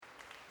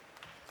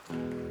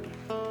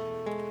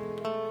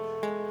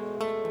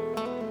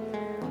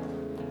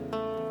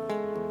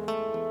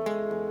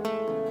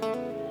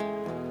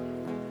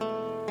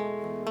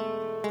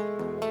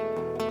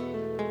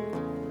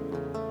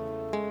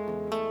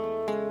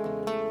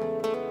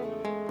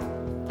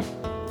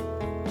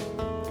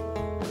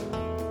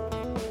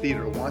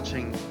theater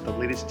watching the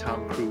latest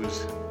Tom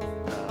Cruise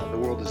The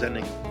World Is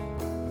Ending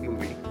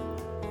movie.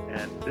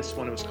 And this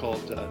one was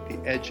called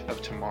The Edge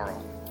of Tomorrow,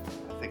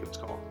 I think it was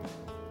called.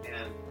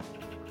 And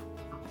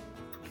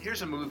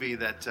here's a movie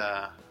that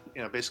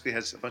basically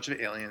has a bunch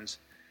of aliens.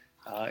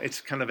 It's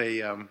kind of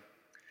a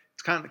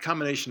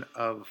combination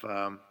of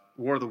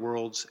War of the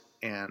Worlds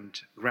and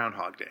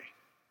Groundhog Day.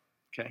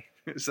 Okay,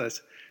 so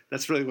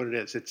that's really what it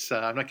is. It's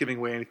I'm not giving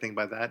away anything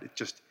by that.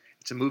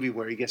 It's a movie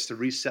where he gets to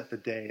reset the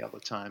day all the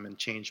time and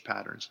change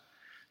patterns.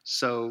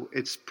 So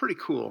it's pretty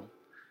cool.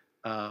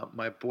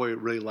 My boy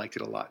really liked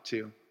it a lot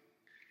too.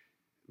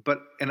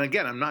 And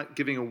again, I'm not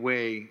giving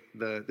away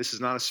this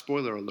is not a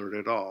spoiler alert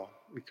at all,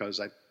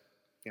 because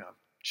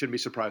shouldn't be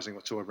surprising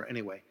whatsoever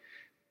anyway.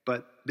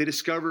 But they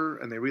discover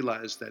and they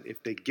realize that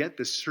if they get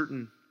this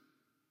certain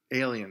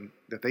alien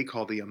that they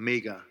call the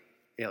Omega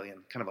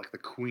alien, kind of like the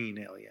Queen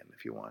alien,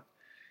 if you want,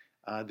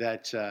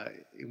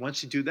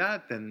 once you do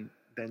that, then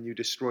you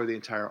destroy the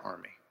entire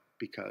army,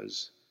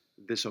 because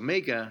this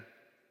Omega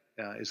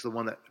is the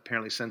one that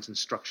apparently sends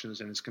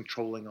instructions and is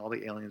controlling all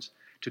the aliens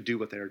to do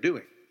what they are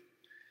doing.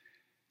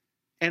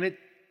 And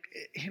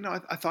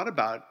I thought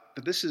about,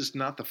 but this is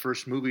not the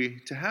first movie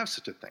to have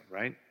such a thing,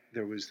 right?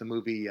 There was the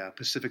movie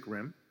Pacific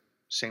Rim,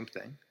 same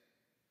thing.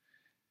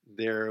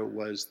 There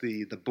was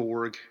the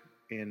Borg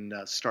in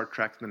Star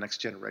Trek: The Next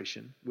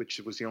Generation, which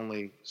was the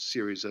only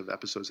series of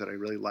episodes that I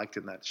really liked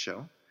in that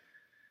show.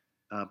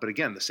 But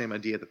again, the same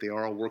idea that they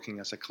are all working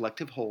as a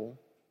collective whole,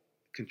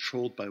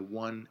 controlled by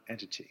one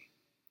entity.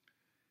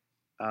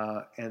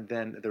 And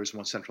then there was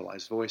one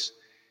centralized voice.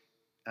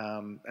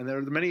 And there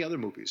are many other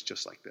movies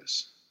just like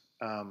this.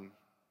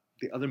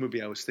 The other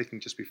movie I was thinking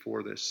just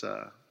before this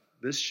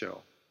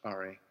show,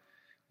 Ari,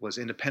 was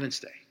Independence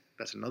Day.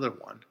 That's another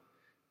one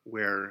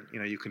where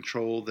you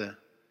control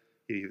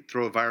you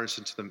throw a virus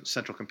into the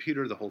central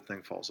computer, the whole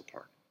thing falls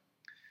apart.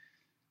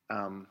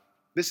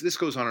 This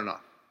goes on and on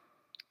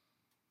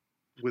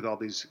with all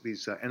these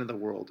end of the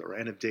world or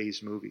end of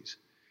days movies.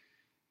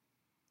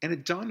 And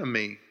it dawned on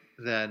me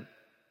that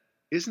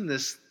isn't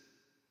this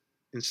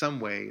in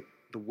some way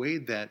the way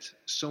that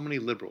so many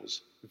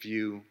liberals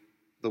view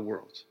the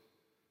world?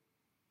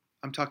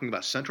 I'm talking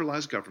about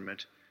centralized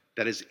government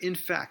that is in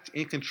fact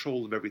in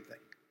control of everything.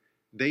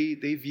 They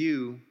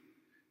view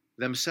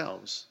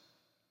themselves,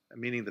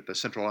 meaning that the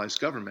centralized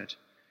government,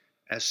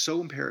 as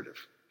so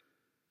imperative.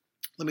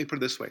 Let me put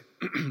it this way.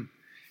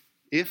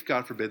 If,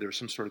 God forbid, there's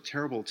some sort of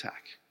terrible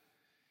attack,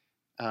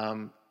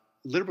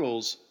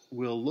 liberals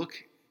will look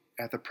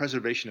at the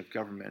preservation of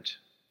government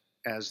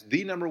as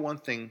the number one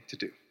thing to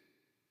do,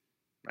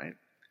 right?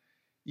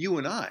 You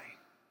and I,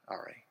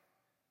 Ari,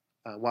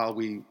 while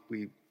we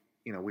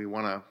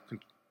want to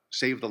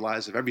save the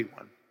lives of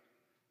everyone,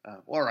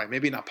 all right,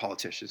 maybe not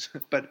politicians,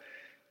 but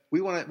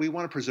we want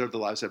to preserve the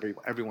lives of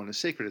everyone as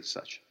sacred as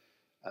such.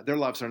 Their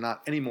lives are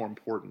not any more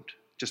important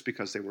just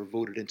because they were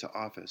voted into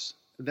office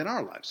than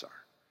our lives are.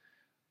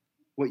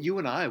 What you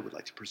and I would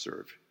like to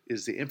preserve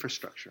is the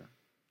infrastructure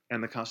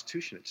and the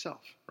Constitution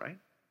itself, right?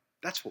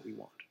 That's what we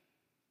want.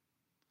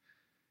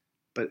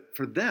 But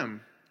for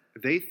them,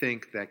 they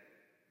think that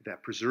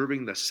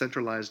preserving the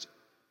centralized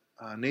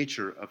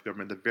nature of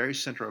government, the very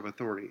center of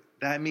authority,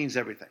 that means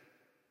everything.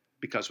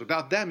 Because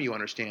without them, you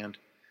understand,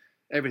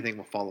 everything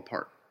will fall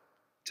apart.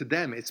 To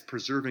them, it's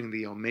preserving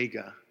the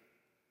Omega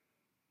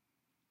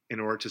in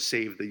order to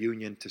save the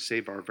Union, to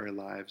save our very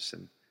lives.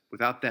 And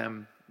without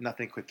them,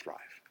 nothing could thrive.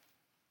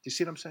 Do you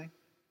see what I'm saying?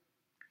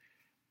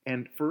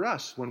 And for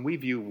us, when we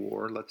view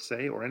war, let's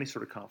say, or any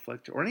sort of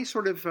conflict, or any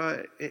sort of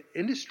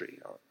industry,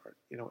 or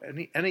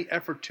any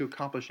effort to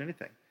accomplish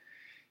anything,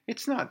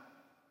 it's not.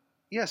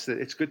 Yes,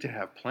 it's good to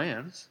have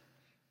plans,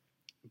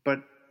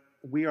 but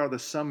we are the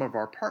sum of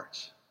our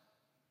parts,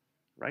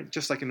 right?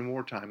 Just like in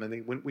wartime. I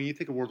mean, when you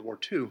think of World War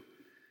II,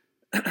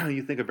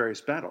 you think of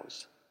various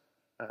battles.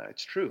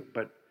 It's true,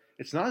 but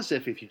it's not as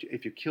if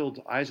you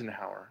killed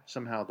Eisenhower,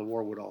 somehow the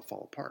war would all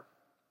fall apart.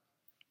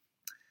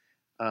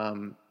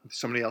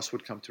 Somebody else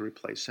would come to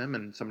replace him,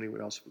 and somebody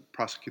else would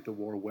prosecute the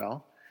war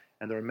well.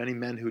 And there are many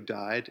men who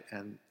died,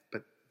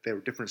 but there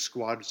were different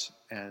squads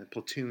and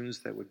platoons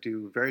that would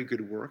do very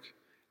good work.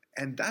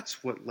 And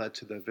that's what led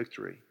to the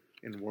victory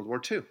in World War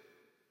II.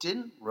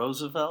 Didn't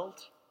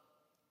Roosevelt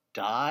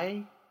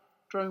die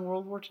during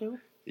World War II?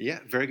 Yeah,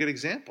 very good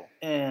example.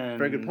 And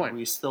very good point.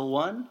 We still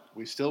won?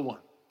 We still won.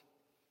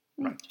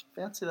 Right.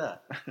 Fancy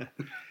that.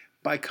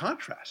 By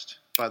contrast,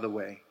 by the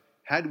way,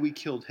 had we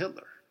killed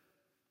Hitler,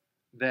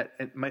 that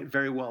it might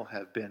very well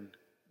have been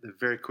the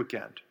very quick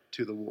end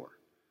to the war,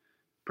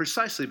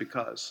 precisely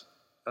because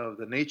of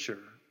the nature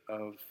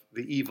of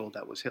the evil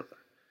that was Hitler.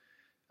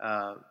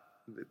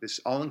 This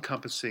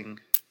all-encompassing,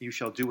 you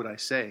shall do what I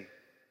say,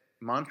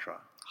 mantra.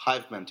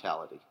 Hive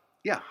mentality.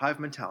 Yeah, hive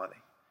mentality.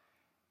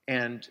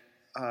 And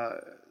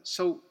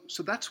so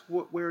that's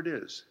where it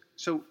is.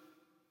 So,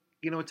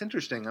 it's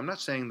interesting. I'm not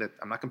saying that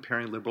I'm not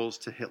comparing liberals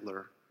to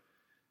Hitler,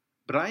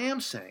 but I am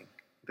saying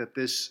that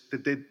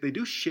they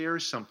do share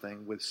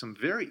something with some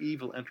very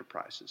evil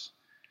enterprises,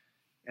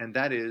 and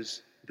that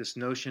is this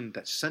notion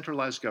that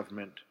centralized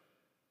government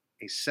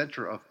a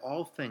center of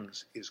all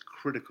things is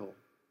critical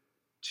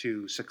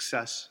to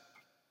success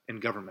in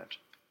government.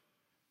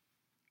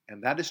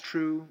 And that is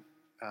true.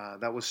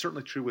 That was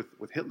certainly true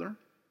with Hitler.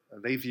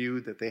 They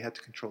viewed that they had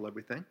to control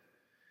everything.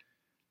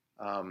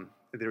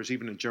 There's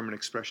even a German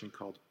expression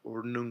called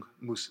Ordnung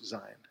muss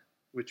sein,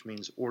 which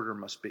means order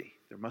must be.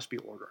 There must be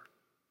order.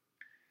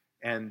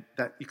 And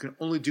that you can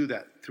only do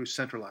that through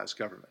centralized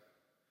government.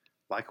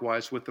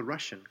 Likewise with the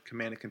Russian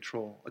command and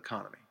control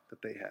economy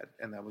that they had.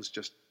 And that was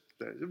just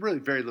really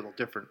very little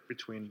different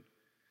between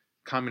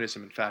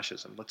communism and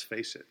fascism, let's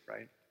face it,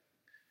 right?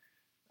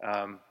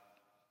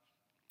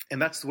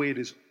 And that's the way it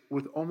is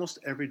with almost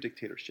every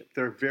dictatorship.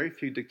 There are very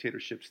few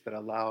dictatorships that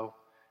allow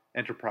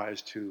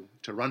enterprise to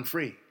run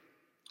free,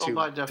 to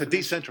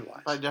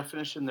decentralize. By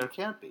definition, there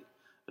can't be.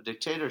 A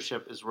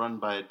dictatorship is run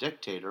by a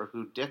dictator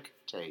who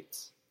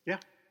dictates. Yeah,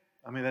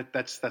 I mean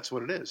that's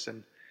what it is.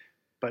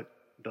 But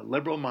the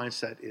liberal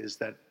mindset is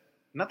that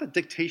not that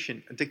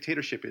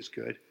dictatorship is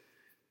good,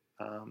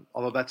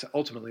 although that's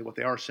ultimately what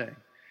they are saying.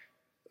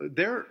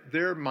 Their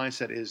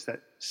mindset is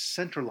that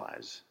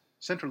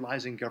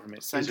centralizing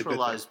government is a good thing.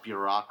 Centralized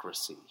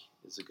bureaucracy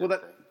is a good thing.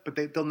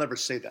 But they'll never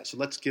say that, so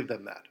let's give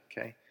them that,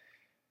 okay?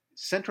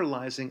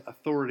 Centralizing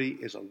authority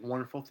is a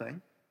wonderful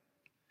thing.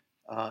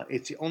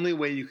 It's the only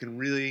way you can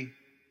really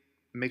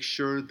make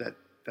sure that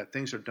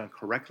things are done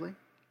correctly.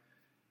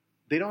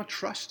 They don't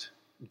trust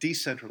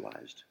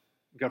decentralized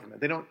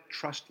government. They don't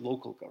trust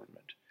local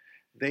government.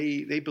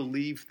 They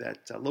believe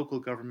that local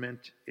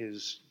government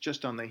is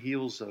just on the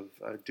heels of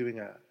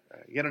doing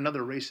yet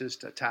another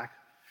racist attack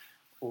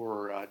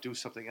or do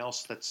something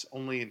else that's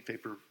only in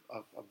favor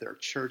of their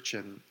church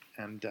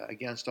and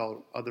against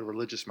all other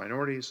religious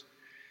minorities.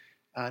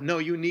 No,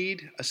 you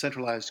need a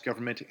centralized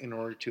government in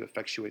order to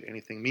effectuate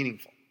anything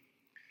meaningful.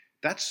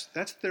 That's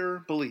their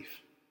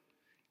belief.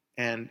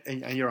 And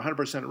you're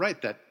 100%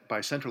 right that by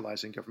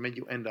centralizing government,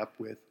 you end up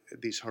with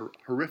these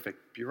horrific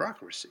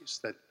bureaucracies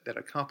that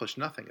accomplish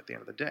nothing at the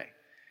end of the day.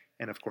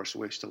 And of course,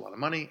 waste a lot of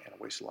money and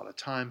waste a lot of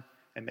time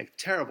and make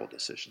terrible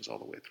decisions all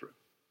the way through.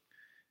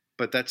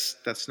 But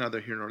that's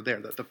neither here nor there.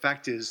 The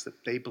fact is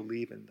that they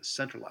believe in the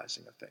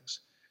centralizing of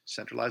things.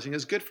 Centralizing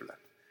is good for them.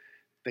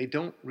 They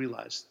don't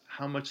realize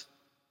how much,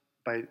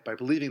 by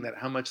believing that,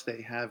 how much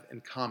they have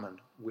in common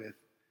with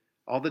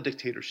all the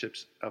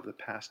dictatorships of the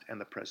past and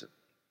the present.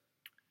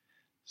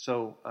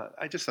 So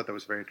I just thought that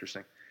was very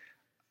interesting.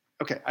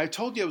 Okay, I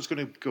told you I was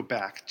going to go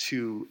back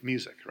to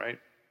music, right?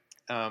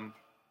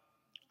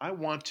 I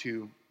want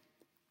to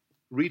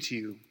read to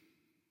you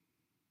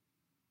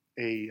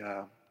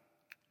a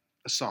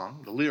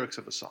song, the lyrics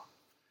of a song.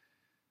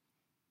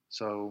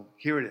 So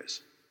here it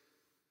is.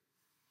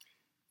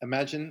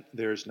 Imagine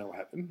there's no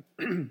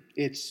heaven.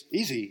 It's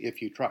easy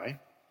if you try.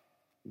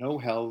 No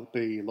hell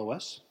below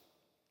us.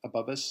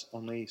 Above us,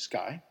 only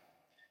sky.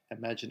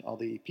 Imagine all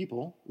the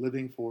people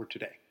living for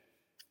today.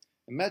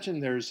 Imagine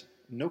there's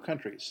no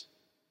countries.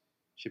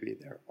 Should be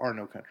there are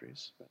no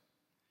countries. But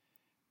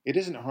it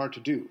isn't hard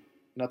to do.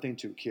 Nothing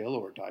to kill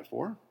or die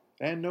for.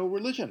 And no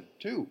religion,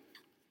 too.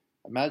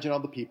 Imagine all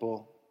the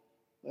people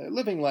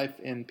living life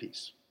in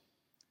peace.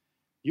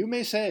 You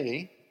may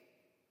say,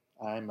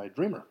 I'm a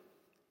dreamer.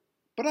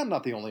 But I'm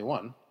not the only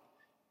one.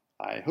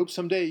 I hope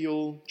someday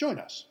you'll join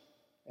us,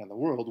 and the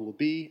world will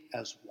be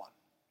as one.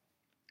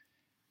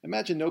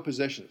 Imagine no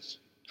possessions.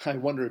 I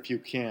wonder if you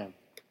can.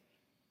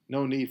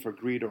 No need for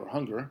greed or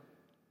hunger.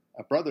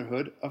 A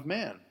brotherhood of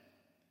man.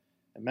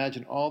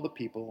 Imagine all the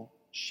people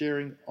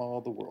sharing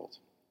all the world.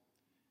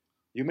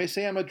 You may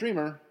say I'm a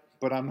dreamer,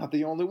 but I'm not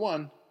the only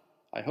one.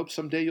 I hope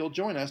someday you'll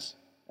join us,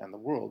 and the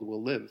world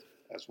will live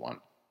as one.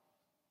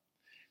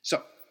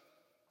 So,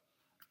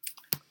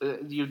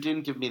 you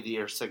didn't give me the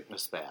air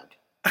sickness bag.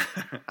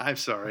 I'm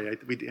sorry.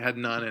 We had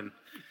none. And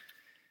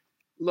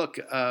look,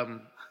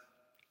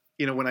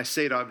 when I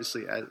say it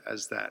obviously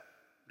as that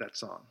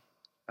song,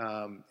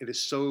 it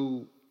is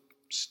so.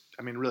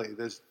 I mean, really,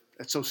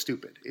 it's so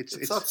stupid.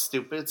 It's not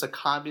stupid. It's a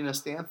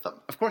communist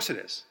anthem. Of course it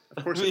is.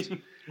 Of course it is.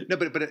 No,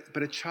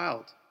 but a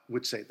child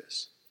would say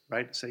this,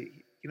 right? Say,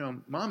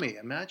 Mommy,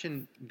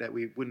 imagine that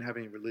we wouldn't have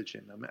any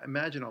religion.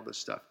 Imagine all this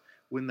stuff.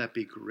 Wouldn't that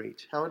be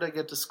great? How would I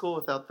get to school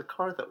without the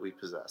car that we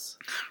possess?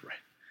 Right.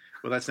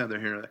 Well, that's neither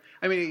here nor there.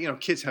 I mean,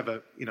 kids have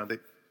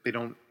they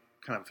don't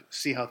kind of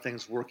see how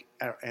things work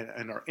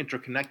and are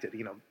interconnected.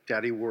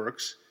 Daddy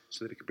works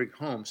so that he can bring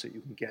home so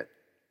you can get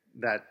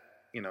that,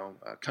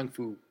 Kung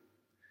Fu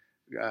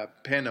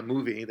Panda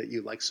movie that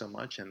you like so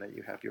much and that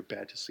you have your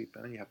bed to sleep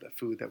in and you have the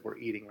food that we're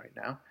eating right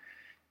now.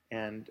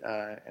 And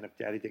if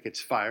Daddy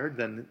gets fired,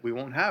 then we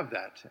won't have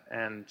that.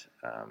 And,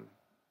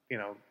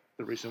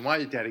 the reason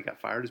why Daddy got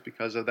fired is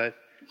because of that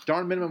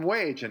darn minimum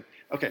wage. And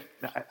okay,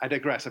 I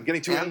digress. I'm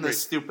getting too angry. And the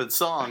stupid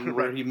song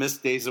where he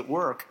missed days at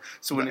work.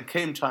 So when it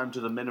came time to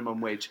the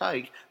minimum wage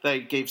hike, they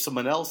gave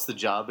someone else the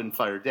job and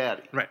fired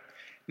Daddy. Right.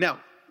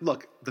 Now,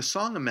 look, the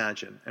song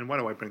Imagine, and why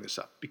do I bring this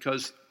up?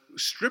 Because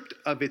stripped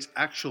of its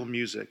actual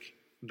music,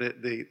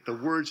 the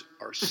words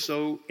are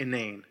so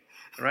inane,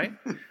 right?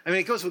 I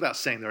mean, it goes without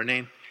saying they're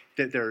inane,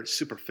 that they're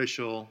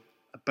superficial.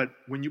 But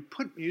when you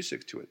put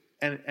music to it,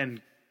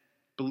 And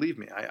believe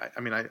me,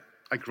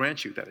 I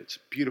grant you that it's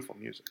beautiful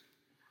music.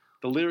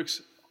 The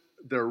lyrics,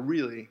 they're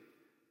really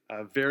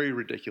very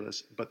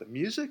ridiculous, but the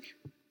music,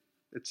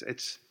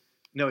 it's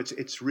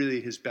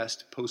really his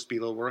best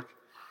post-Beatle work,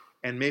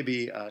 and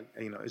maybe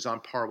is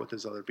on par with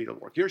his other Beatle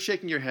work. You're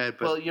shaking your head,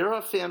 but well, you're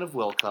a fan of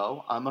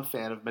Wilco. I'm a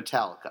fan of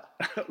Metallica.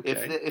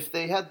 Okay. If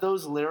they had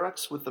those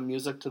lyrics with the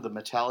music to the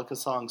Metallica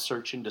song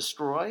 "Search and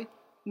Destroy,"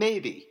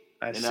 maybe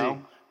I you see.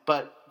 know.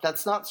 But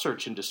that's not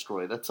Search and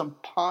Destroy. That's some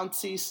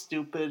poncy,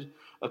 stupid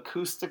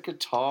acoustic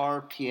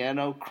guitar,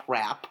 piano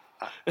crap.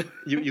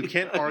 You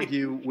can't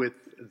argue with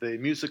the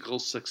musical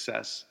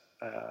success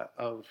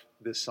of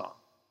this song.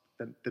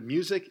 The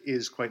music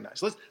is quite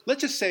nice.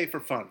 Let's just say for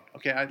fun,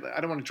 okay?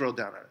 I don't want to drill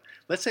down on it.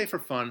 Let's say for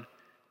fun,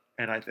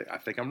 and I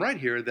think I'm right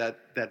here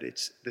that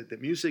the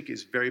music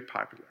is very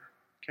popular.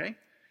 Okay,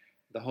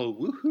 the whole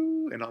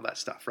woohoo and all that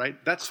stuff, right?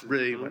 That's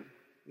really what.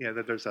 Yeah,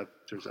 that there's a.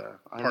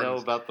 I know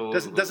about the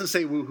doesn't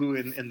say woohoo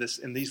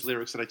in these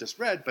lyrics that I just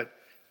read, but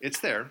it's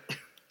there,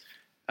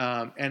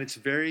 and it's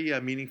very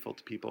meaningful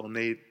to people. And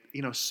they,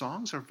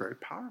 songs are very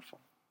powerful,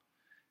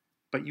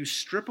 but you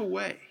strip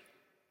away.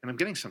 And I'm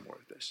getting somewhere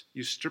with this.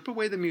 You strip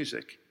away the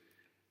music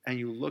and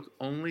you look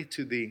only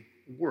to the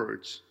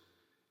words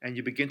and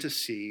you begin to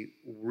see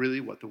really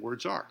what the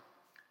words are.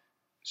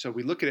 So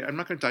we look at it. I'm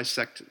not going to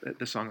dissect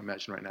the song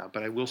Imagine right now,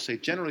 but I will say,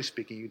 generally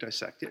speaking, you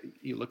dissect it.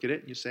 You look at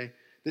it and you say,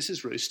 this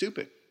is really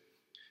stupid.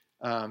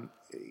 No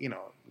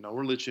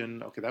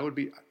religion. Okay, that would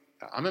be,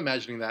 I'm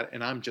imagining that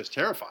and I'm just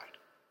terrified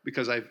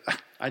because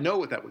I know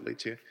what that would lead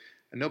to.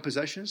 And no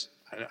possessions,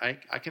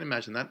 I can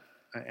imagine that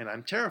and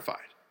I'm terrified.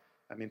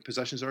 I mean,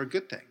 possessions are a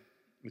good thing.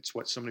 It's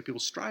what so many people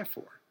strive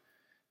for.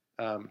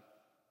 And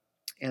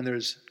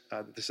there's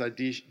this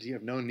idea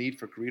of no need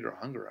for greed or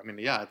hunger. I mean,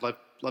 yeah, I'd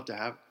love to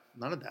have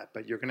none of that,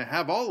 but you're going to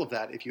have all of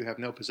that if you have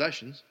no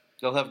possessions.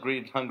 You'll have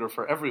greed and hunger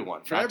for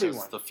everyone, not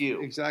just the few.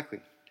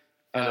 Exactly.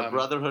 And a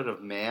brotherhood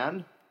of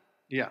man.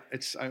 Yeah,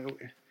 it's...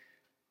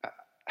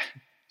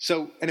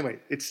 so, anyway,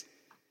 it's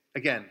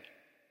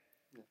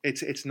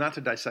not to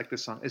dissect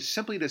this song. It's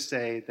simply to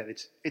say that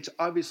it's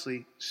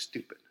obviously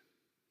stupid.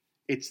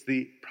 It's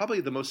probably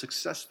the most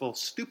successful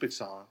stupid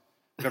song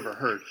I've ever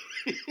heard,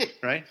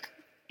 right?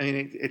 I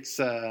mean,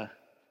 it's.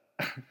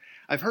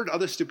 I've heard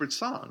other stupid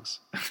songs.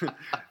 Do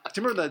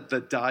you remember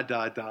the Da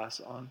Da Da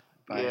song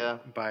by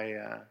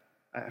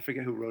I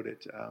forget who wrote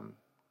it,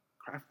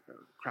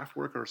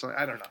 Kraftwerk or something.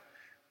 I don't know,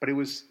 but it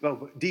was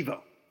Devo.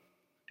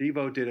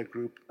 Devo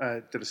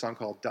did a song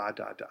called Da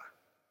Da Da.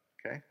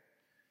 Okay,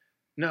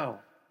 no,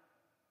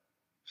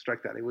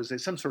 strike that. It was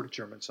some sort of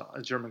German song,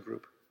 a German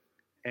group,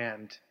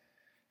 and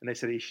they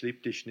said, Ich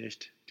lieb dich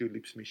nicht, du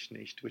liebst mich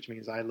nicht, which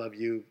means I love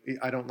you,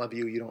 I don't love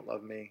you, you don't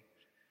love me.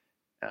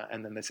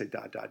 And then they say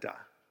da, da, da.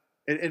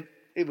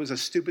 It was a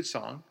stupid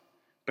song,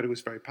 but it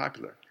was very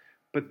popular.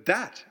 But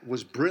that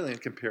was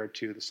brilliant compared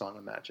to the song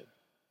Imagine.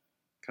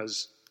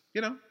 Because,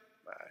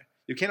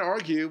 you can't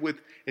argue with,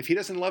 if he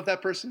doesn't love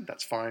that person,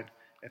 that's fine.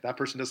 If that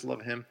person doesn't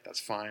love him, that's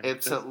fine.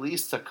 It's at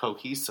least a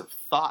cohesive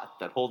thought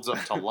that holds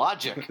up to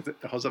logic.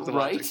 That holds up to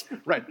logic.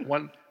 Right.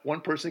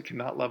 One person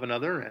cannot love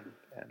another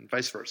and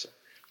vice versa.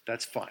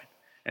 That's fine.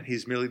 And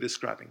he's merely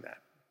describing that.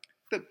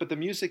 But the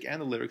music and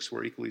the lyrics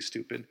were equally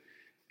stupid.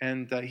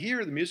 And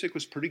here the music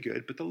was pretty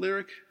good, but the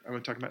lyric, I'm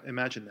talking about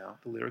Imagine now,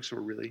 the lyrics were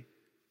really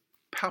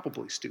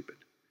palpably stupid.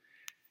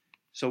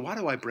 So why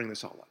do I bring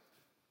this all up?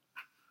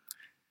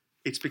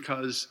 It's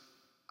because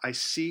I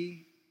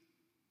see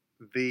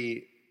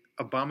the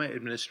Obama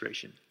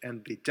administration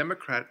and the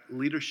Democrat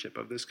leadership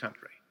of this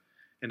country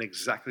in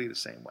exactly the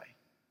same way.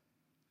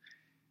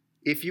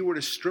 If you were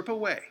to strip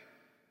away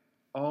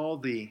all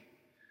the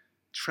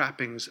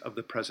trappings of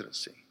the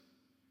presidency,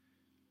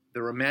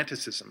 the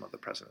romanticism of the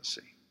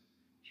presidency,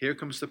 here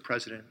comes the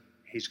president.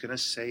 He's going to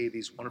say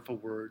these wonderful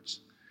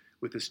words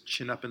with his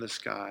chin up in the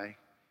sky,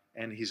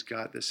 and he's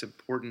got this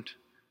important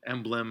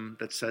emblem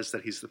that says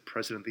that he's the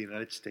president of the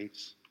United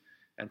States,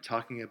 and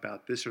talking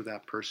about this or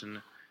that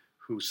person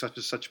who such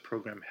and such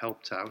program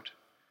helped out.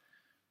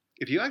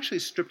 If you actually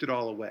stripped it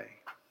all away,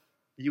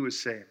 you would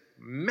say,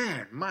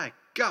 man, my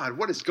God,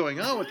 what is going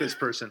on with this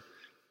person?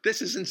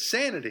 This is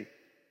insanity,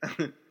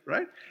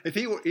 right? If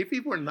he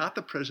were not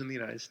the president of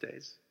the United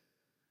States,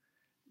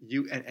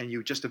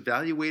 you just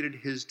evaluated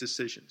his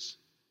decisions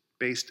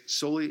based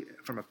solely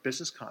from a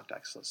business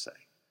context, let's say,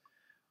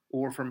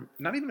 or from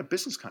not even a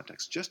business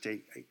context, just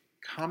a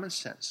common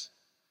sense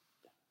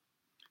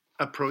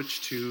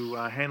approach to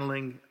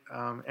handling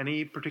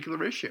any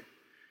particular issue.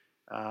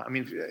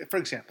 For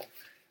example,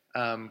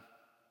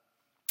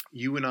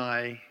 you and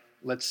I,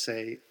 let's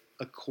say,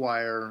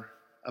 acquire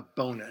a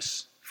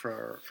bonus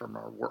from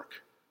our work,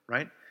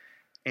 right?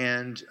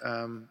 And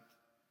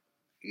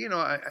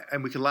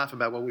and we can laugh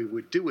about what we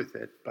would do with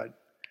it, but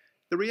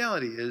the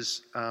reality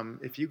is,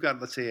 if you got,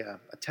 let's say, a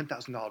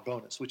 $10,000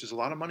 bonus, which is a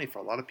lot of money for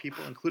a lot of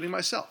people, including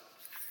myself,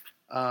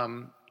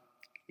 I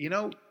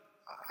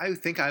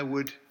think I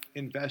would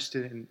invest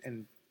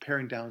in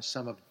paring down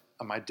some of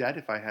my debt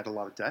if I had a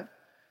lot of debt.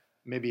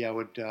 Maybe I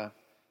would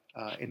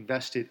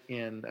invested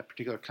in a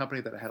particular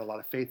company that I had a lot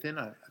of faith in.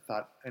 I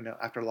thought,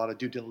 after a lot of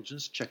due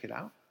diligence, check it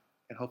out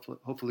and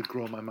hopefully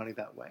grow my money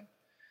that way.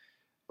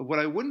 But what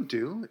I wouldn't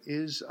do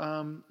is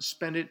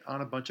spend it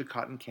on a bunch of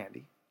cotton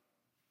candy,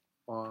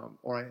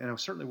 and I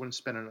certainly wouldn't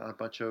spend it on a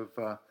bunch of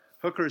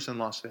hookers in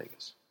Las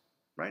Vegas.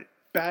 Right?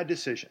 Bad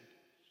decision.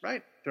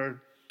 Right? There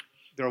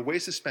are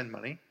ways to spend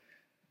money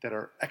that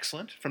are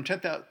excellent. From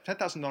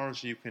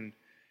 $10,000, you can,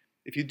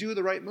 if you do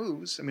the right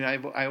moves. I mean,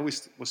 I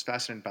always was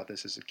fascinated about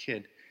this as a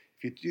kid.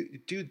 If you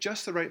do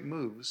just the right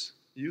moves,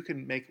 you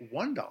can make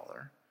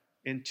 $1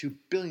 into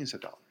billions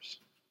of dollars,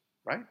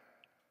 right?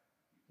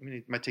 I mean,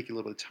 it might take you a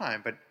little bit of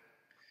time, but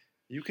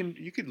you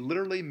could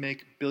literally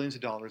make billions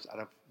of dollars out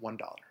of $1.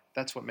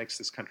 That's what makes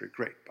this country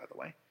great, by the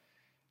way.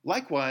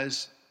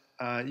 Likewise,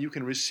 you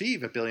can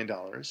receive $1 billion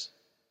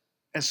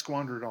and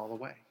squander it all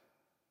away,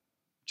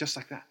 just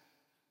like that.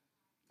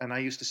 And I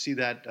used to see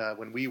that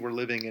when we were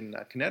living in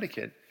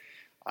Connecticut.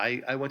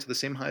 I went to the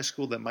same high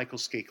school that Michael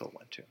Skakel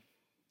went to.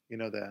 You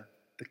know, the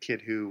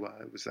kid who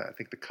was, I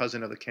think, the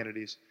cousin of the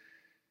Kennedys,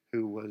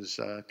 who was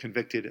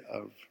convicted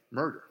of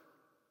murder.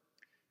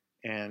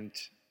 And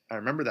I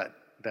remember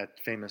that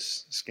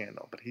famous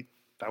scandal, but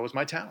that was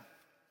my town.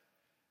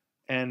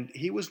 And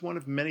he was one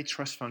of many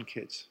trust fund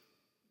kids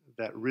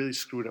that really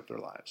screwed up their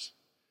lives,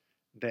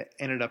 that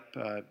ended up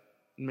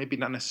maybe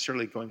not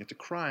necessarily going into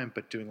crime,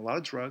 but doing a lot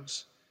of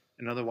drugs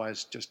and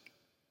otherwise just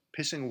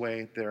pissing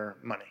away their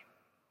money.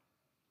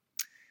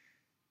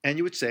 And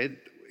you would say,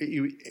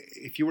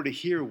 if you were to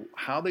hear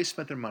how they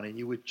spent their money,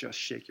 you would just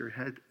shake your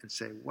head and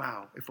say,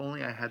 wow, if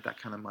only I had that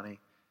kind of money,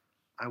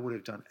 I would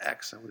have done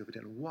X, I would have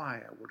done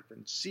Y, I would have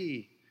done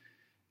Z.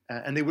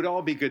 And they would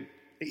all be good,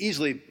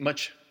 easily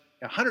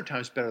 100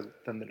 times better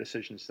than the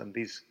decisions than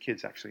these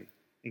kids actually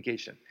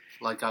engaged in.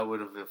 Like I would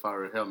have, if I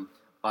were him,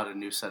 bought a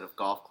new set of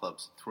golf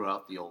clubs, threw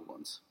out the old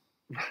ones.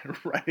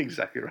 Right,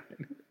 exactly right.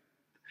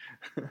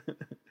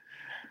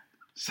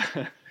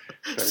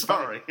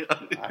 Sorry.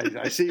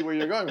 I see where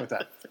you're going with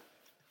that.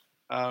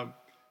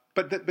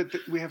 But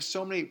we have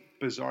so many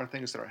bizarre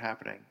things that are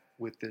happening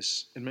with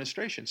this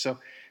administration. So,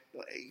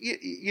 he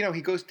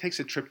takes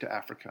a trip to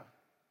Africa.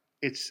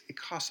 It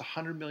costs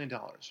 $100 million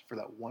for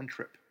that one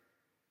trip.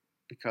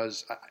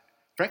 Because,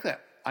 frankly,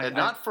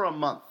 not for a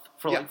month,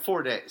 for like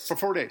 4 days. For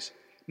 4 days.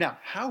 Now,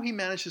 how he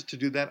manages to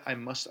do that, I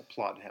must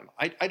applaud him.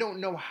 I don't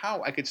know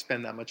how I could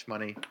spend that much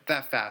money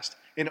that fast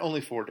in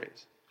only 4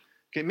 days.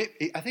 Okay,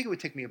 I think it would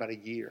take me about a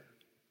year.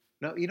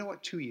 No, you know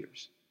what? 2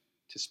 years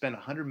to spend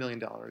 $100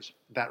 million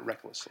that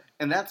recklessly.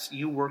 And that's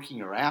you working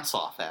your ass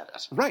off at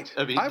it. Right.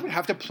 I mean, I would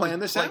have to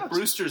plan this out. Like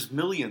Brewster's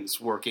Millions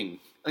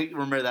working.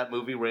 Remember that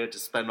movie where he had to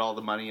spend all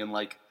the money in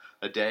like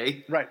a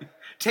day? Right.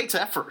 Takes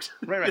effort.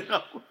 Right.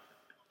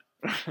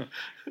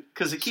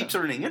 Because it keeps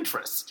earning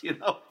interest,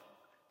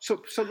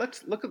 So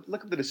let's look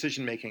at the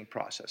decision-making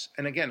process.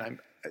 And again,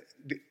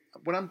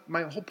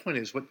 my whole point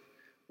is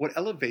what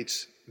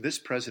elevates this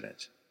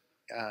president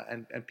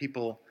and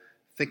people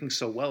thinking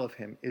so well of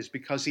him is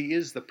because he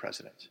is the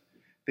president.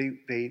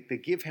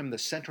 They give him the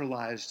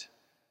centralized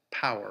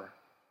power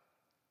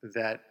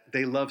that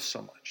they love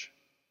so much.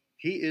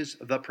 He is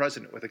the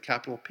president with a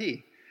capital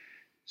P.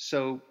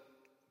 So,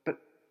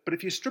 but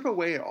if you strip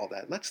away all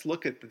that, let's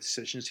look at the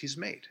decisions he's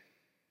made.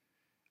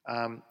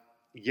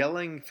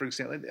 Yelling, for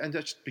example, and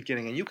just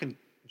beginning, and you can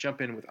jump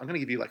in with, I'm going to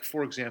give you like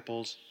 4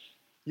 examples.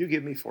 You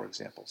give me 4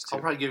 examples, too.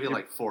 I'll probably give you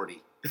like 40.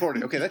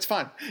 40, okay, that's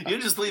fine. You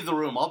just leave the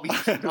room. I'll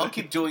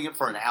keep doing it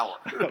for an hour.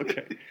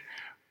 Okay.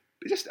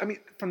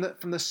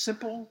 From the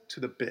simple to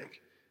the big.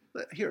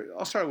 Here,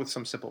 I'll start with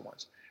some simple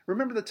ones.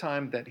 Remember the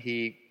time that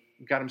he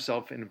got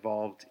himself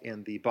involved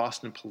in the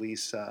Boston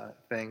police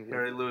thing?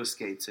 Mary Louis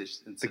Gates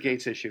incident. The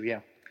Gates issue, yeah.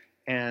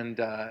 And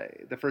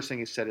the first thing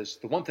he said is,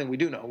 the one thing we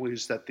do know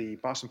is that the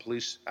Boston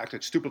police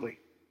acted stupidly.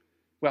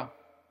 Well,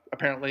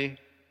 apparently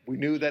we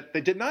knew that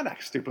they did not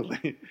act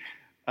stupidly.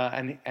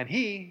 And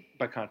he,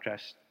 by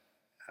contrast,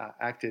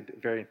 acted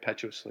very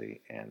impetuously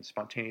and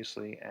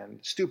spontaneously and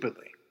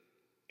stupidly.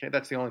 Okay,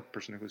 that's the only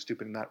person who was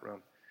stupid in that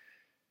room.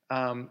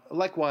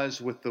 Likewise,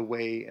 with the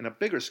way, in a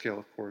bigger scale,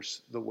 of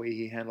course, the way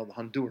he handled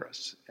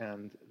Honduras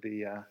and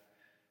the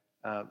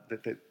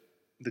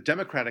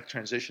democratic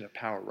transition of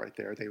power right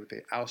there.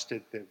 They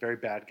ousted the very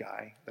bad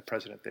guy, the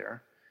president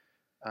there,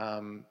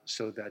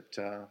 so that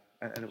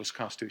and it was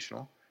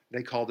constitutional.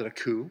 They called it a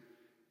coup,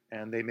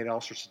 and they made all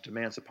sorts of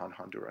demands upon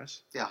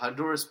Honduras. Yeah,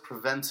 Honduras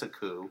prevents a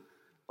coup.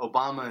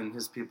 Obama and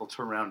his people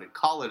turn around and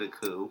call it a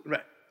coup.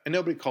 Right, and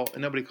nobody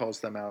calls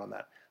them out on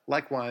that.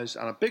 Likewise,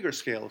 on a bigger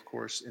scale, of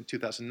course, in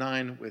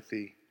 2009 with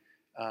the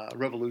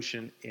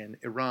revolution in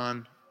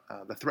Iran,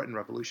 the threatened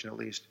revolution at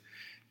least,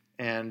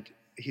 and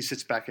he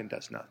sits back and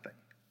does nothing.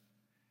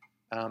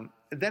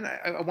 Then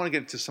I want to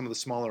get into some of the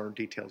smaller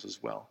details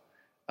as well.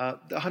 The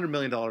 $100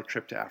 million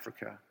trip to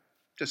Africa,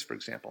 just for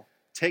example,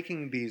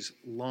 taking these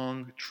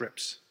long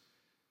trips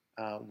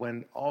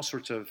when all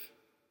sorts of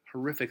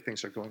horrific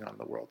things are going on in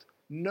the world.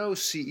 No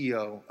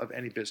CEO of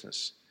any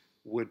business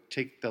would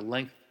take the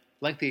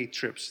lengthy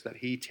trips that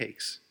he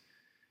takes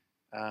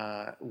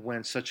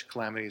when such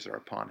calamities are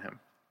upon him.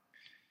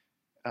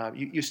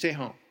 you stay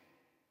home.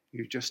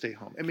 You just stay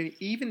home. I mean,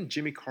 even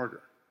Jimmy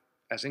Carter,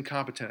 as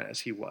incompetent as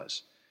he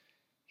was,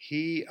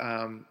 he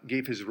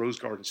gave his Rose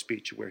Garden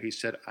speech where he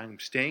said, I'm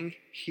staying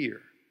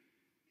here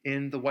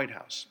in the White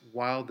House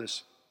while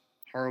this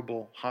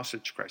horrible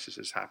hostage crisis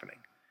is happening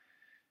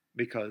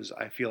because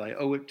I feel I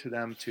owe it to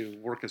them to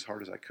work as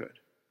hard as I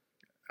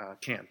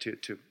can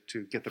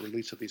to get the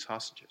release of these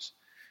hostages.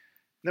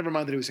 Never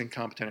mind that he was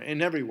incompetent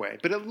in every way,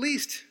 but at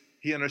least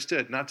he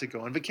understood not to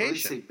go on vacation.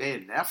 At least he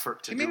made an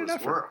effort to do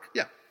his work.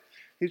 Yeah.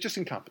 He was just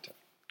incompetent.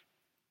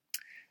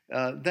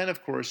 Then,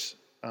 of course,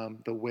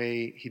 the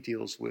way he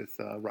deals with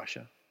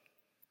Russia,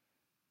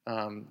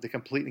 the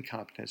complete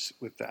incompetence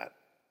with that,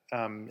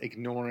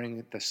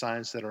 ignoring the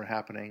signs that are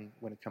happening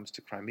when it comes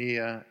to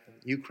Crimea and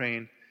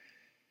Ukraine.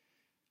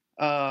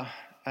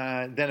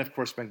 Then, of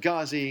course,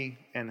 Benghazi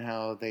and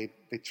how they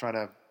try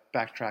to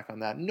backtrack on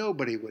that.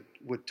 Nobody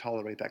would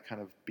tolerate that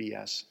kind of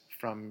BS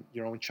from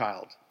your own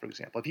child, for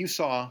example. If you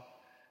saw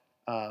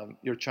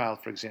your child,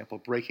 for example,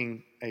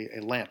 breaking a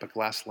lamp, a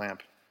glass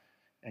lamp,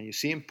 and you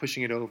see him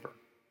pushing it over,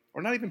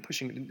 or not even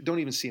pushing it, don't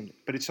even see him,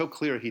 but it's so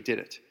clear he did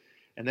it.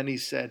 And then he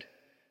said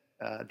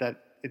that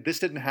this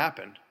didn't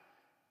happen.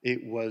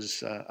 It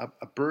was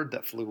a bird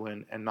that flew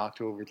in and knocked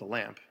over the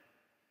lamp.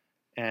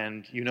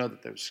 And you know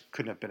that there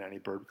couldn't have been any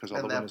bird because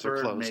all the windows are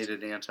closed. And that bird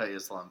made an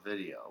anti-Islam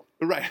video.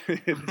 Right.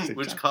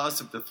 Which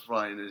caused him to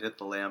fly and it hit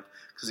the lamp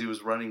because he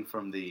was running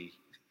from the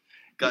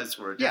guys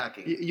who were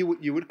attacking. Yeah,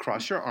 you would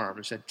cross your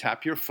arms and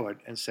tap your foot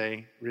and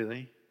say,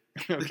 really?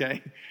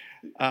 Okay.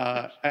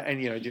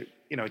 And, do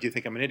you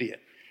think I'm an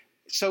idiot?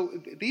 So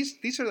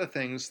these are the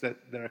things that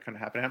are going to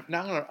happen.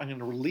 Now I'm going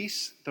to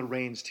release the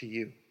reins to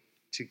you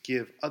to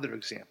give other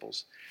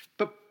examples.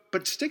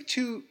 But stick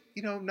to,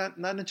 not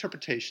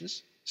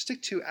interpretations.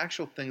 Stick to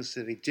actual things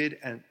that he did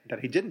and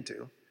that he didn't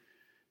do,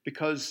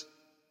 because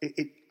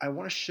I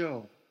want to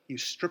show you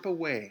strip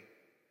away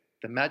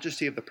the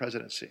majesty of the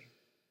presidency,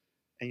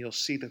 and you'll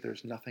see that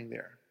there's nothing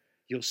there.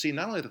 You'll see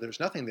not only that there's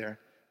nothing there,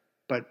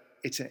 but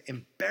it's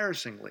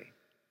embarrassingly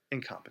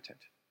incompetent.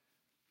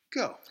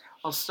 Go.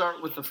 I'll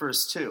start with the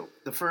first two.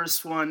 The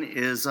first one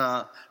is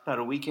about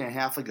a week and a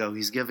half ago,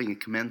 he's giving a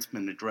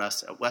commencement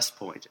address at West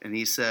Point, and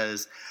he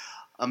says,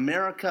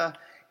 America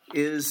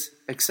is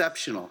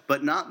exceptional,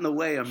 but not in the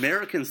way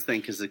Americans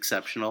think is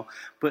exceptional,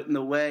 but in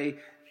the way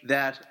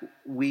that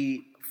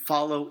we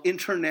follow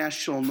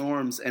international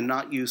norms and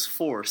not use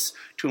force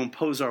to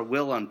impose our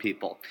will on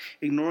people,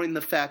 ignoring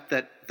the fact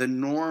that the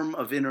norm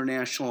of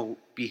international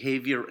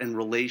behavior and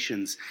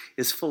relations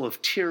is full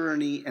of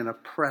tyranny and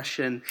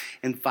oppression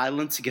and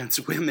violence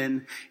against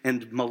women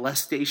and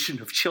molestation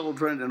of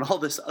children and all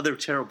this other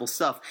terrible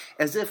stuff,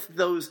 as if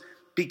those,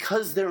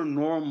 because they're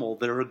normal,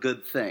 they're a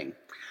good thing.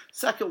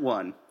 Second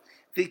one,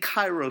 the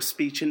Cairo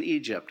speech in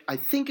Egypt. I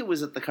think it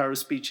was at the Cairo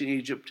speech in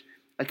Egypt.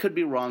 I could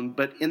be wrong,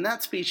 but in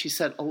that speech he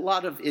said a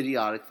lot of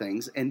idiotic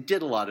things and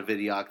did a lot of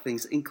idiotic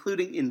things,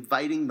 including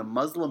inviting the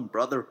Muslim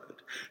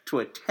Brotherhood to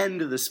attend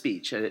to the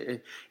speech,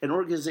 an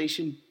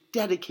organization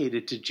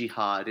dedicated to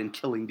jihad and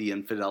killing the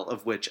infidel,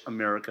 of which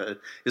America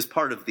is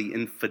part of the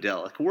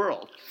infidelic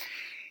world.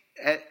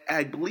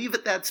 I believe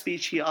at that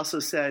speech he also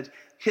said,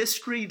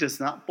 history does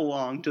not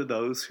belong to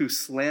those who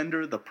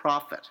slander the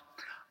prophet,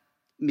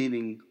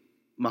 meaning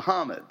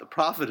Muhammad, the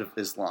prophet of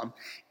Islam,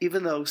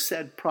 even though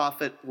said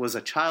prophet was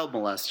a child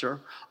molester,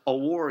 a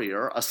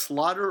warrior, a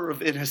slaughterer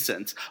of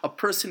innocents, a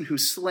person who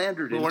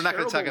slandered we're not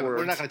going to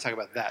words. talk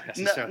about that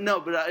necessarily. No,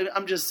 but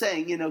I'm just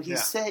saying,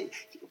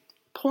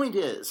 point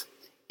is,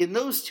 in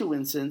those two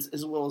instances,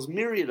 as well as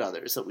myriad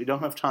others that we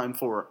don't have time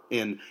for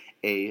in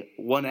a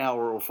 1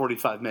 hour or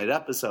 45-minute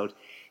episode,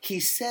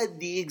 he said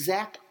the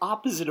exact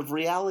opposite of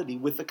reality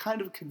with the kind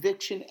of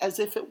conviction as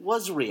if it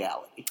was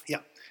reality.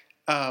 Yeah.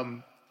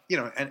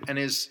 And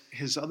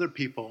his other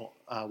people,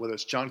 whether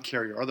it's John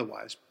Kerry or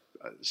otherwise,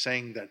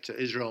 saying that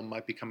Israel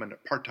might become an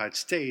apartheid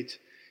state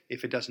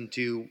if it doesn't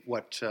do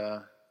what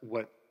the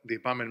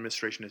Obama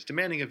administration is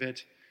demanding of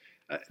it,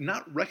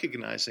 not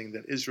recognizing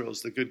that Israel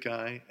is the good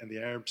guy and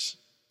the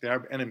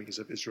Arab enemies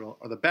of Israel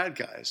are the bad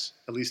guys,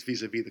 at least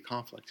vis-a-vis the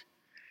conflict.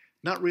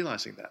 Not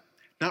realizing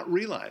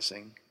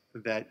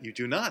that you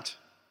do not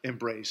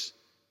embrace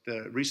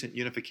the recent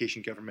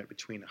unification government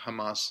between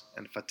Hamas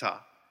and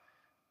Fatah,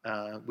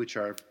 which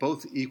are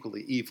both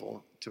equally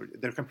evil.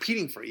 They're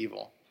competing for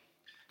evil.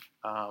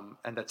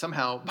 And that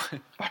somehow,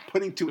 by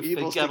putting two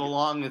evils... If they get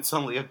along, it's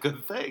only a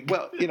good thing.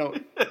 Well,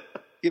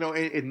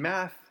 in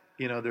math,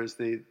 there's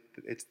the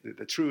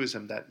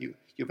truism that you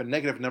have a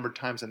negative number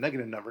times a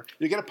negative number,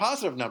 you get a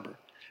positive number.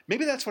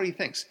 Maybe that's what he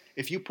thinks.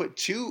 If you put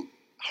two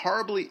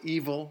horribly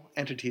evil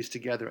entities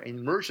together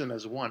and merge them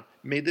as one,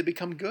 may they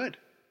become good.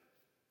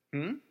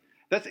 Isn't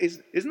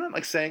that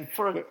like saying...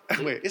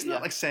 that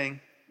like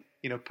saying...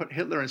 put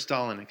Hitler and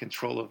Stalin in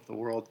control of the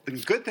world, then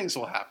good things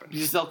will happen.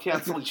 Because they'll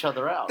cancel each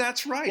other out.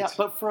 That's right. Yeah,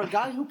 but for a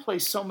guy who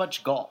plays so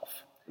much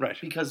golf, right?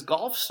 Because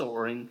golf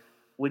scoring,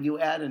 when you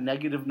add a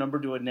negative number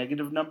to a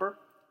negative number,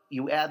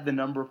 you add the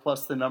number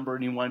plus the number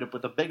and you wind up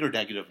with a bigger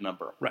negative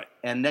number. Right.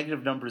 And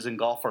negative numbers in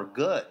golf are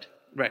good.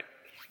 Right.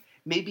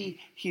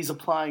 Maybe he's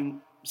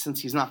applying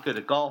since he's not good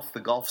at golf, the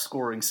golf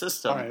scoring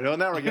system. All right, well,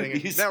 now we're getting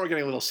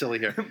a little silly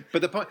here.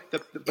 But the point,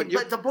 but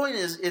the point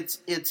is,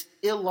 it's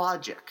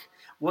illogic.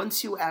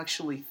 Once you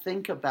actually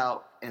think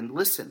about and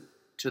listen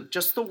to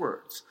just the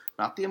words,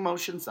 not the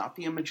emotions, not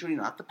the imagery,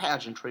 not the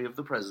pageantry of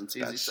the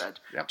presidency, as he said,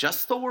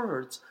 just the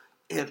words,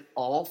 it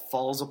all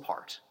falls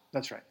apart.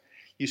 That's right.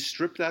 You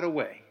strip that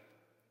away,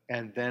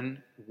 and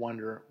then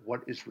wonder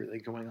what is really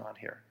going on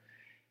here.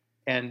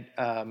 And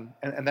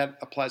that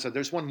applies.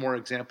 There's one more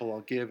example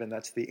I'll give, and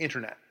that's the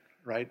internet,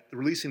 right?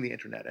 Releasing the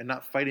internet and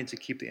not fighting to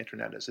keep the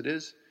internet as it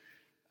is.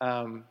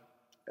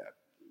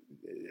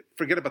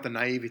 Forget about the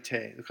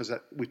naivete, because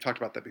we've talked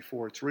about that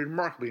before. It's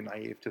remarkably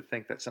naive to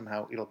think that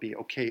somehow it'll be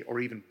okay or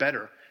even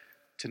better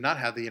to not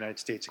have the United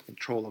States in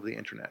control of the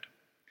internet.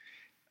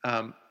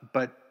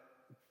 But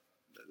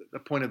the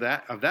point of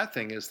that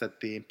thing is that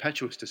the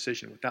impetuous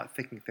decision, without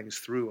thinking things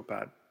through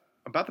about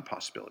the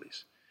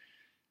possibilities,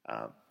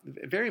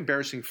 very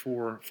embarrassing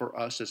for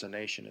us as a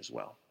nation as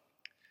well.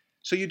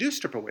 So you do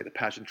strip away the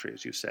pageantry,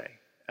 as you say,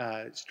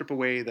 strip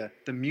away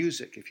the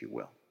music, if you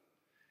will,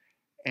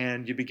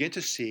 and you begin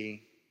to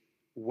see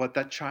what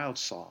that child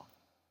saw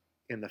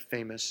in the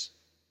famous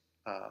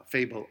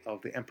fable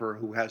of the emperor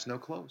who has no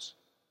clothes,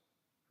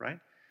 right?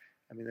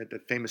 I mean, the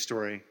famous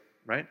story,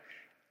 right?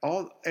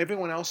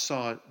 Everyone else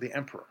saw the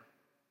emperor.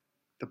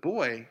 The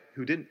boy,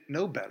 who didn't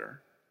know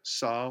better,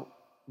 saw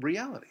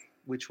reality,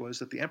 which was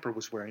that the emperor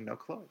was wearing no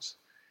clothes.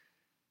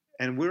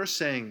 And we're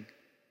saying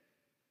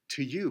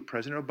to you,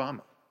 President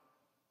Obama,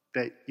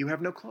 that you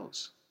have no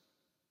clothes.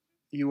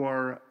 You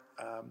are,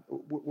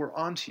 we're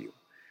on to you.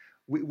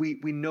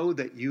 We know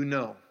that you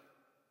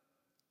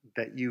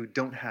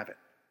don't have it.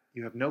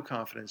 You have no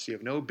confidence. You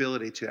have no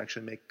ability to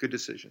actually make good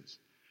decisions.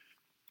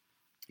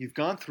 You've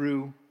gone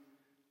through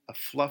a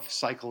fluff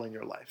cycle in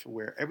your life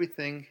where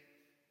everything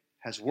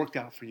has worked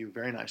out for you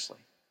very nicely.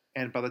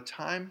 And by the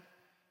time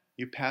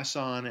you pass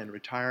on and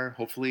retire,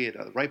 hopefully at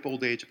a ripe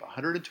old age of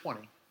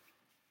 120,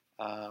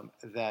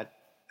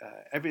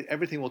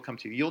 everything will come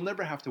to you. You'll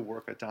never have to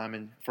work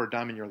for a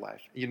dime in your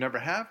life. You never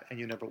have, and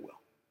you never will.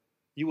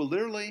 You will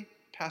literally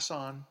pass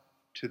on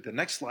to the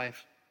next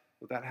life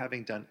without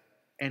having done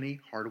any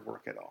hard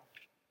work at all.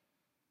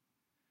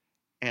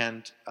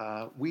 And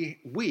we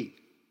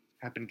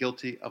have been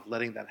guilty of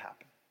letting that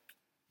happen.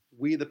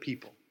 We the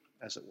people,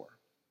 as it were.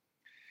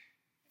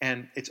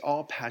 And it's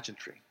all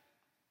pageantry.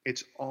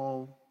 It's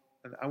all,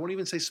 I won't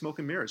even say smoke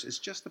and mirrors. It's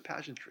just the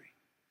pageantry.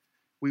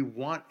 We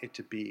want it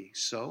to be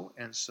so,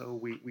 and so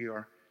we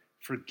are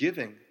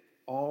forgiving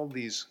all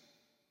these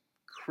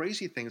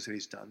crazy things that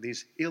he's done,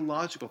 these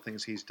illogical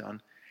things he's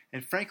done,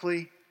 and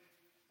frankly,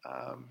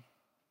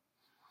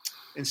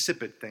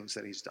 insipid things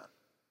that he's done,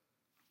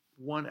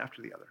 one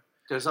after the other.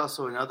 There's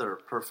also another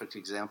perfect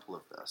example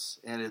of this,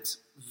 and it's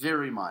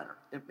very minor.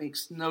 It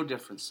makes no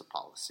difference to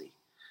policy,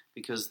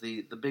 because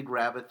the big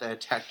rabbit that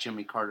attacked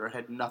Jimmy Carter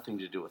had nothing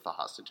to do with the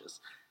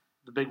hostages.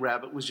 The big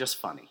rabbit was just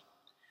funny.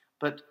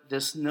 But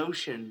this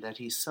notion that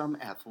he's some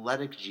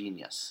athletic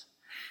genius,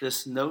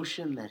 this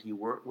notion that he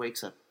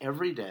wakes up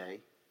every day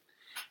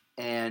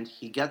and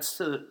he gets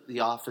to the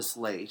office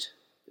late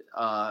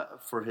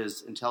for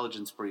his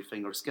intelligence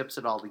briefing or skips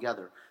it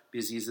altogether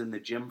because he's in the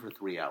gym for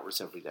 3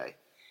 hours every day.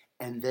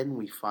 And then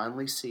we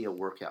finally see a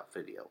workout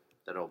video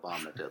that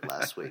Obama did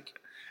last week.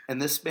 And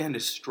this man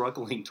is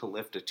struggling to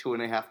lift a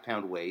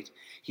 2.5-pound weight.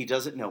 He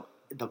doesn't know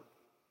the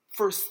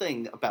first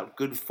thing about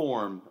good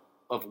form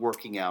of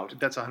working out.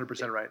 That's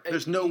 100% right.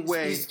 There's no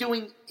way. He's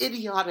doing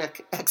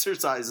idiotic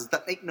exercises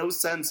that make no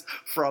sense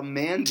for a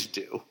man to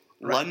do.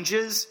 Right.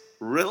 Lunges?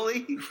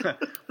 Really?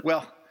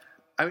 Well,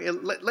 I mean,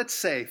 let's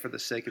say, for the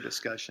sake of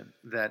discussion,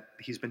 that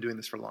he's been doing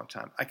this for a long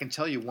time. I can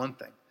tell you one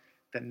thing,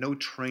 that no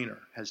trainer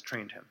has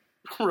trained him.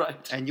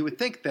 Right. And you would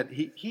think that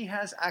he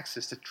has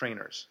access to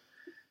trainers.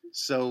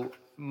 So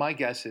my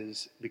guess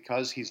is,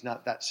 because he's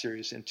not that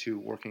serious into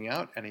working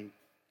out, and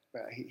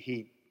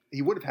he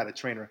would have had a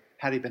trainer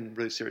had he been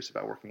really serious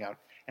about working out,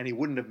 and he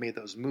wouldn't have made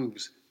those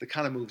moves, the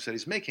kind of moves that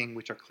he's making,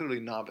 which are clearly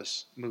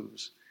novice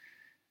moves.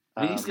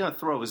 I mean, he's going to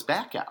throw his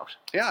back out.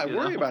 Yeah, I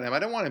worry about him. I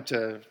don't want him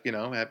to,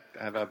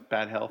 have a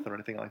bad health or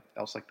anything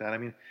else like that. I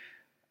mean,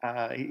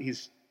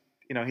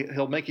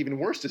 he'll make even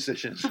worse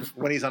decisions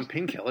when he's on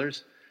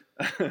painkillers.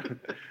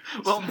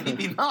 Well,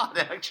 maybe not,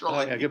 actually.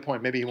 Oh, yeah, good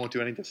point. Maybe he won't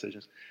do any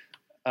decisions.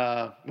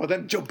 Well,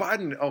 then Joe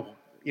Biden. Oh,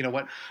 you know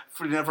what?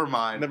 Never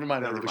mind.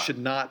 We should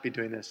not be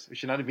doing this. We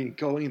should not be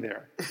going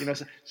there.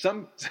 The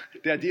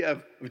idea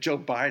of Joe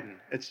Biden,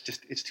 it's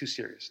too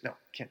serious. No,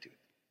 can't do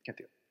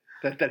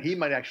it. That he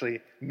might actually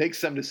make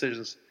some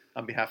decisions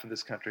on behalf of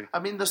this country. I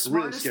mean, the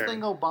smartest thing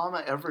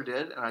Obama ever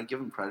did, and I give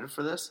him credit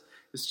for this,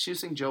 is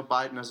choosing Joe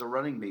Biden as a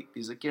running mate,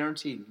 because I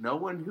guarantee no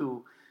one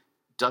who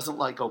doesn't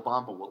like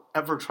Obama will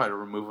ever try to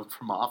remove him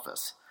from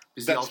office,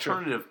 because the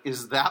alternative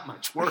is that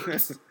much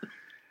worse.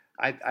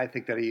 I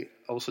think that he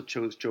also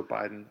chose Joe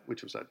Biden,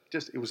 which was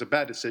it was a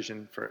bad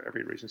decision for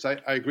every reason. So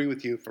I agree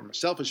with you. From a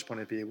selfish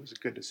point of view, it was a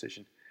good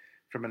decision.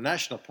 From a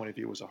national point of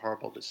view, it was a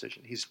horrible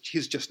decision. He's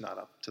just not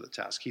up to the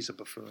task. He's a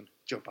buffoon,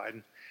 Joe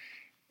Biden.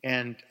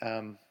 And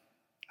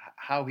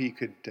how he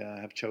could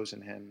have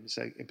chosen him is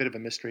a bit of a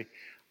mystery.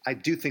 I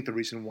do think the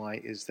reason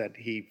why is that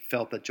he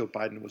felt that Joe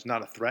Biden was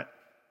not a threat,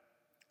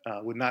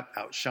 would not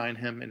outshine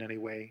him in any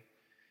way.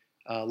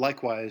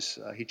 Likewise,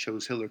 he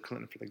chose Hillary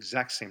Clinton for the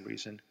exact same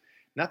reason.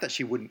 Not that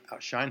she wouldn't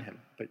outshine him,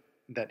 but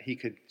that he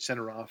could send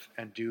her off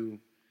and do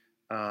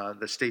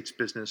the state's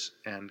business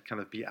and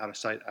kind of be out of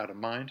sight, out of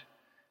mind,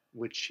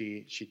 which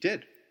she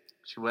did.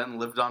 She went and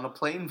lived on a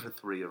plane for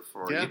 3 or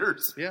 4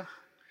 years. Yeah.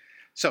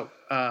 So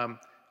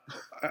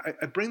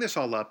I bring this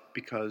all up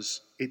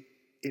because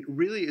it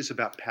really is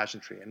about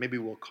pageantry, and maybe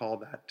we'll call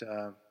that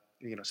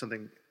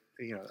something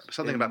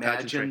about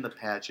pageantry. Imagine the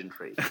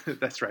pageantry.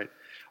 That's right.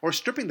 Or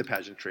stripping the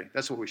pageantry.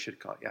 That's what we should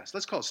call it. Yes,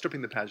 let's call it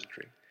stripping the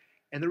pageantry.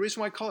 And the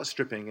reason why I call it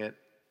stripping it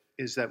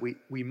is that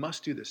we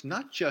must do this,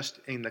 not just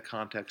in the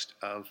context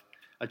of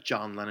a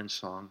John Lennon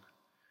song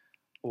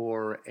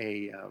or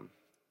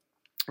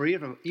or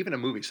even a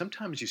movie.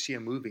 Sometimes you see a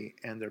movie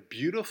and they're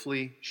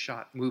beautifully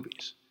shot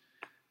movies.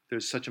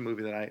 There's such a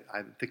movie that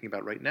I'm thinking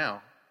about right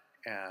now,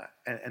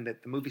 and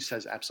that the movie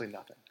says absolutely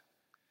nothing.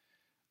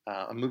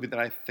 A movie that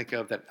I think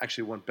of that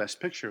actually won Best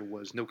Picture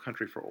was No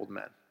Country for Old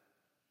Men.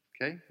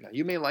 Okay? Now,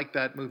 you may like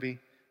that movie,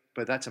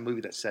 but that's a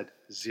movie that said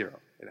zero.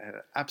 It had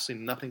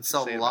absolutely nothing to say.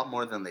 Sold a lot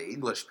more than The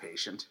English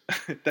Patient.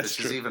 That's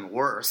which is even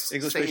worse.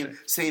 English Patient.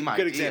 Same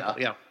good idea.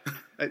 Example, yeah.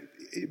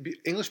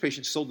 English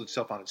Patient sold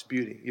itself on its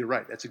beauty. You're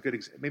right. That's a good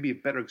maybe a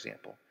better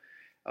example.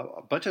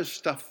 A bunch of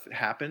stuff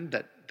happened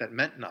that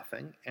meant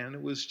nothing, and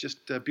it was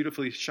just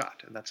beautifully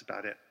shot, and that's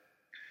about it.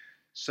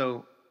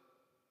 So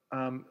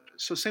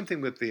same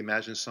thing with the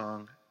Imagine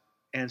song,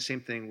 and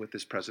same thing with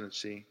this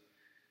presidency,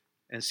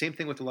 and same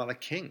thing with a lot of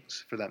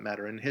kings, for that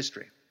matter, in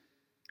history.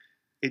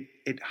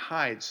 It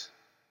hides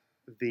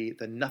the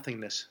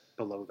nothingness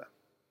below them.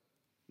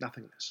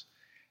 Nothingness.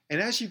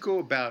 And as you go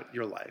about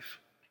your life,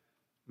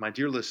 my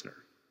dear listener,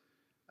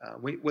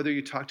 whether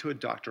you talk to a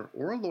doctor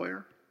or a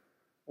lawyer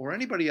or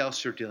anybody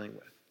else you're dealing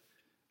with,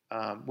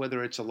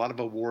 whether it's a lot of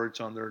awards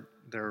on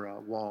their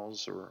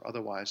walls or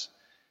otherwise,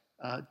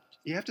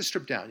 you have to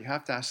strip down. You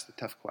have to ask the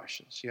tough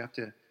questions. You have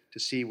to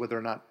see whether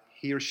or not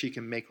he or she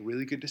can make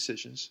really good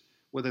decisions,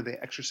 whether they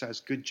exercise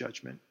good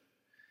judgment,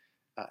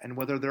 and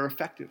whether they're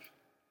effective.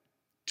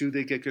 Do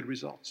they get good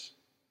results?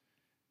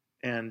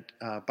 And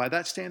by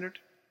that standard,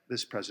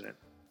 this president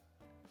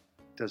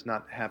does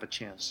not have a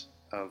chance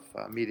of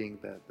meeting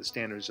the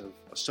standards of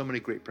so many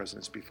great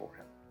presidents before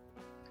him.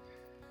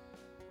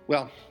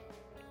 Well,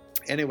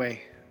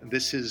 anyway,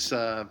 this has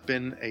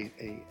been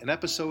an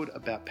episode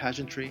about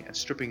pageantry and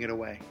stripping it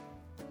away.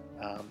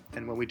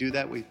 And when we do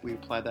that, we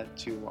apply that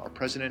to our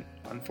president.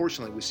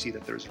 Unfortunately, we see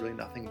that there's really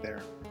nothing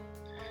there.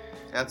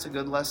 That's a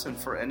good lesson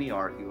for any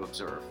art you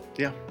observe.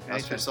 Yeah.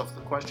 Ask yourself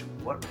the question,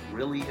 what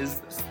really is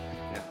this?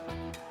 Yeah.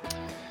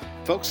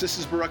 Folks, this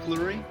is Barak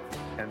Lurie,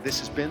 and this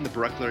has been the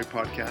Barak Lurie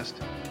Podcast.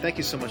 Thank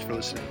you so much for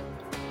listening.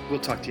 We'll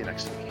talk to you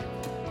next week.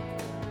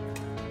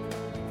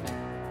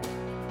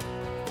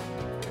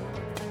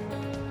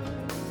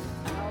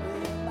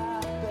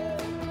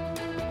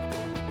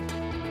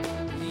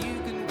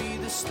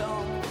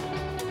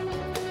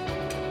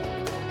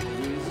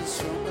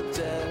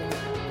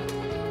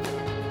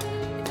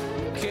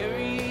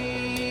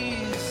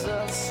 Carries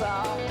us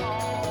out.